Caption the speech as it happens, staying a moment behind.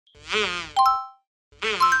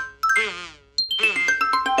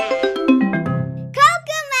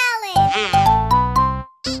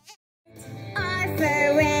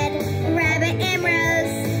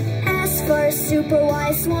Super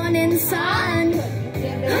wise swan and sun.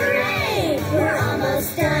 Hooray! We're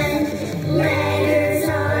almost done. Letters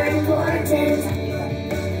are important.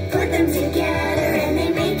 Put them together and they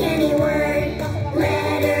make any word.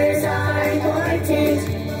 Letters are important.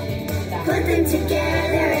 Put them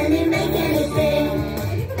together and they make anything.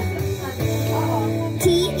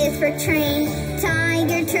 T is for train,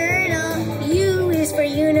 tiger, turtle. U is for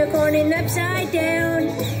unicorn and upside down.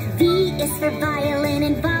 V is for violin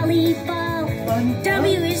and volleyball.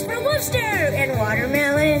 W is for Worcester and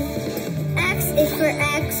watermelon. X is for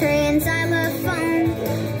X-ray and xylophone.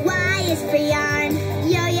 Y is for yarn,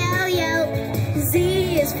 yo-yo-yo.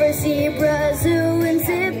 Z is for zebra, zoo, and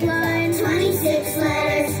zip line. 26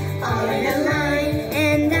 letters, all in a line.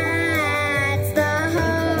 And that's the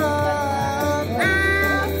whole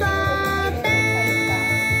alphabet.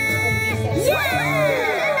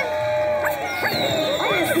 Yeah!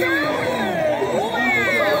 Awesome!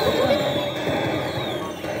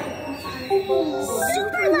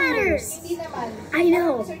 Super letters! I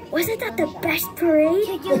know. Wasn't that the best parade?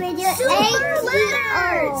 Super letters!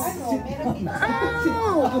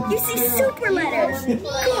 Oh, you see super letters.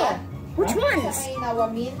 Cool. Which ones?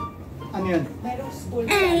 A,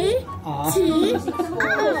 T, O.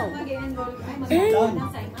 A,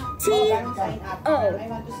 T, O.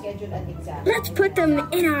 Let's put them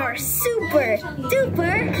in our super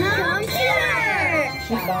duper computer.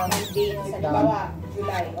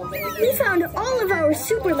 We found all of our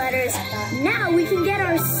super letters. Now we can get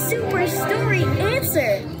our super story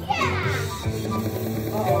answer.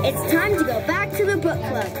 It's time to go back to the book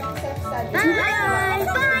club. Bye!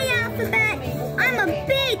 Bye, Alphabet! I'm a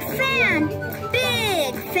big fan!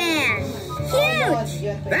 Big fan! Huge!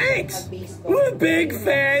 Thanks! We're big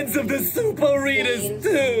fans of the Super Readers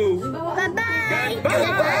too! Bye-bye!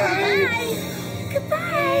 Bye-bye!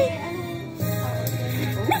 Goodbye!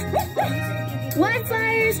 White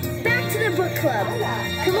Flyers, back to the book club.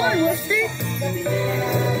 Come on, Worcester.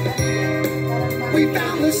 We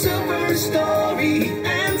found the super story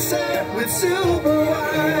answer with Super Y.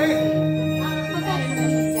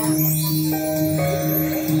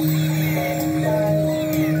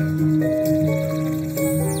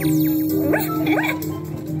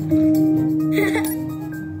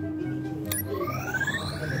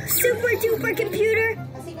 Super duper computer,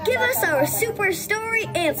 give us our super story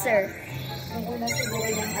answer.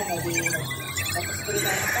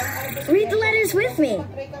 Read the letters with me.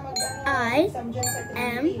 I,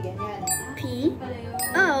 M, P,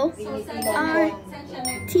 O, R,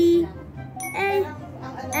 T, A,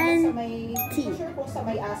 N, T.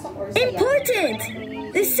 Important!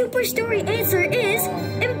 The super story answer is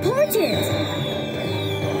important.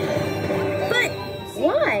 But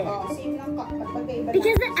why?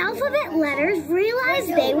 Because the alphabet letters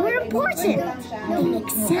realized they were important. They make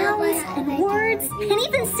sounds and words and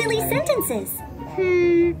even silly sentences.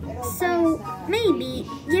 So maybe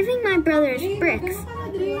giving my brothers bricks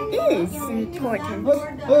is important.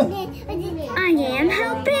 I am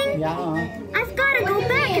helping? I've got to go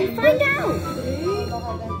back and find out.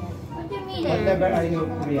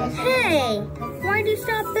 Hey, why'd you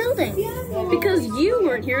stop building? Because you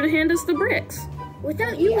weren't here to hand us the bricks.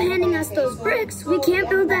 Without you handing us those bricks, we can't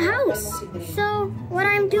build the house. So, what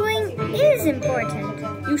I'm doing is important.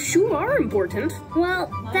 You sure are important. Well,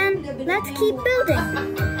 then, let's keep building.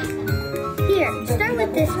 Here, start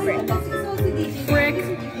with this brick. Brick.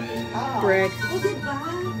 Brick.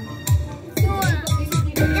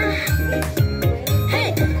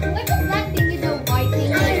 Hey!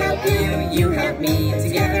 I help you, you help me.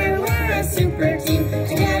 Together we're a super team.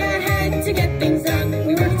 To get ahead, to get things done.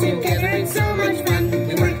 We work together, it's so much fun.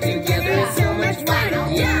 We work together, it's so much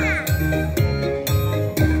fun. Yeah!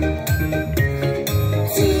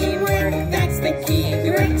 Teamwork, that's the key. We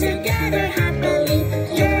work together happily.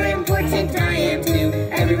 You're important, I am too.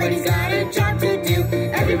 Everybody's got a job to do.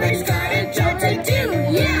 Everybody's got a job to do.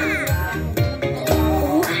 Yeah!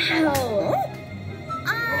 Wow!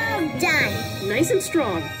 All done. Nice and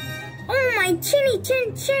strong. Oh, my chinny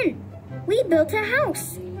chin chin. We built a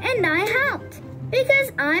house, and I helped,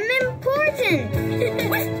 because I'm important.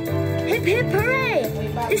 Hip hip hooray!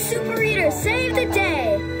 The Super Reader saved the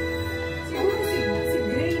day.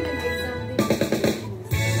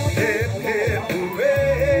 Hip hip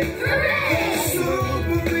hooray! Hooray!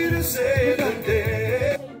 Super Reader saved the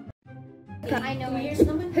day!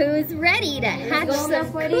 Who's ready to hatch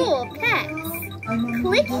some cool pets?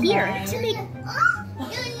 Click here to make... Oh,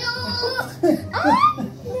 no!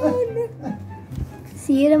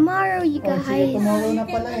 See you tomorrow, you Oh, see you guys. tomorrow na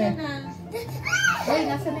pala eh. Hoy,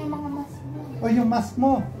 nasa na yung mga mask mo? Oh, yung mask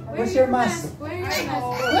mo. Where's your mask? Where is your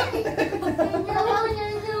mask?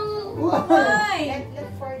 Why?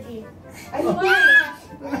 Let's for this. Ay,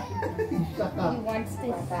 Saka. he wants to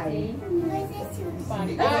stay.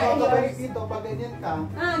 Ikaw makakabalik dito pag ganyan ka.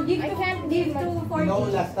 I can't give to You know,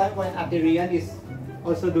 last time when Ate Rian is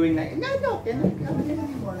also doing like, no, cannot come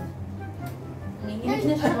anymore. Nanginginig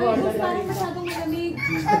na siya. Parang masyadong malamig.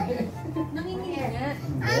 Nanginginig nga.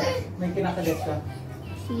 May kinakalit ka.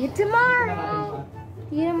 See you tomorrow.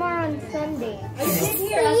 See you tomorrow on Sunday. Sleep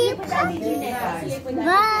here. Sleep with Daddy Gina. Sleep with Daddy.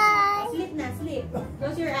 Bye. Sleep na, sleep.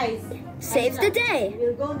 Close your eyes. Save the day.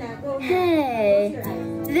 We'll go na, go na. Hey, Close your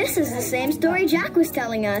eyes. this is the same story Jack was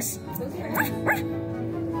telling us. Close your eyes.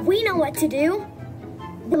 We know what to do.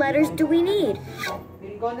 What letters do we need?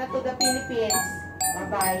 We'll go na to the Philippines.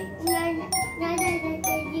 Bye-bye.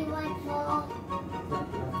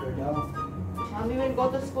 Mommy will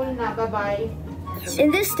go to school na. Bye-bye.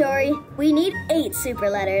 In this story, we need 8 super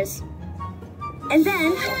letters. And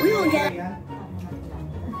then we will get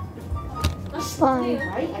fun.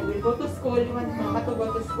 Hi, I will go to school. You want Mama to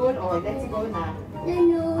go to school? Oh, let's go na.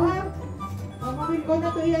 Mama will go na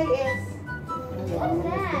to EIS. What's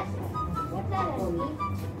that? What's that?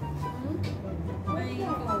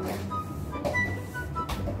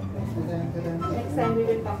 Next time we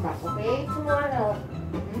will come back, okay? Tomorrow.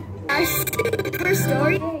 Our super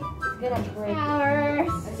story. Get a break. Our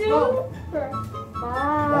Let's go.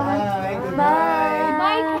 Bye. Good Bye.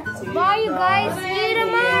 night. Bye. Bye, you guys. See you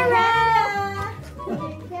tomorrow.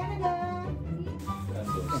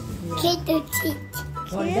 Candle stick.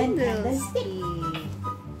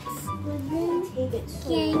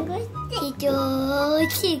 Candle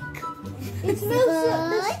stick. It smells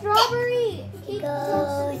the strawberry.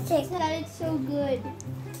 It's so good.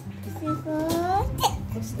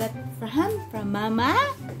 What's that from Mama?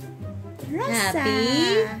 Happy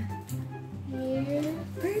birthday.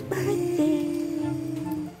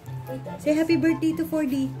 Say happy birthday to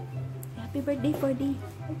 4D. Happy birthday 4D.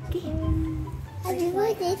 Okay. Happy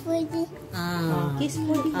birthday, Freddy. Kiss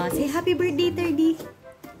 4D. Say happy birthday 3D.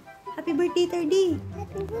 Happy birthday 3D.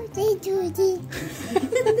 Happy birthday, Judy.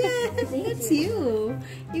 That's you.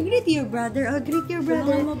 You greet your brother. Oh, greet your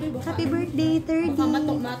brother. Happy birthday 3D.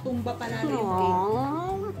 Matumba pala rin.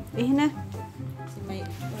 Aww. Ayun na.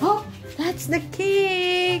 Oh, that's the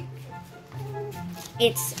cake.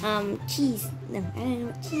 It's cheese. No, I don't know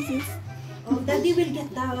what cheese is. Oh, Daddy will get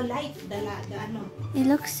the light, the ano. It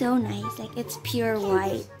looks so nice. Like it's pure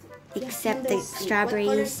white, except the Candlestick. What color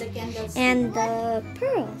is strawberries the candlestick? and the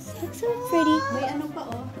pearls. Looks so pretty. May ano pa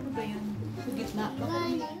oh. Ano ba yun? Sa gitna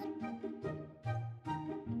pa.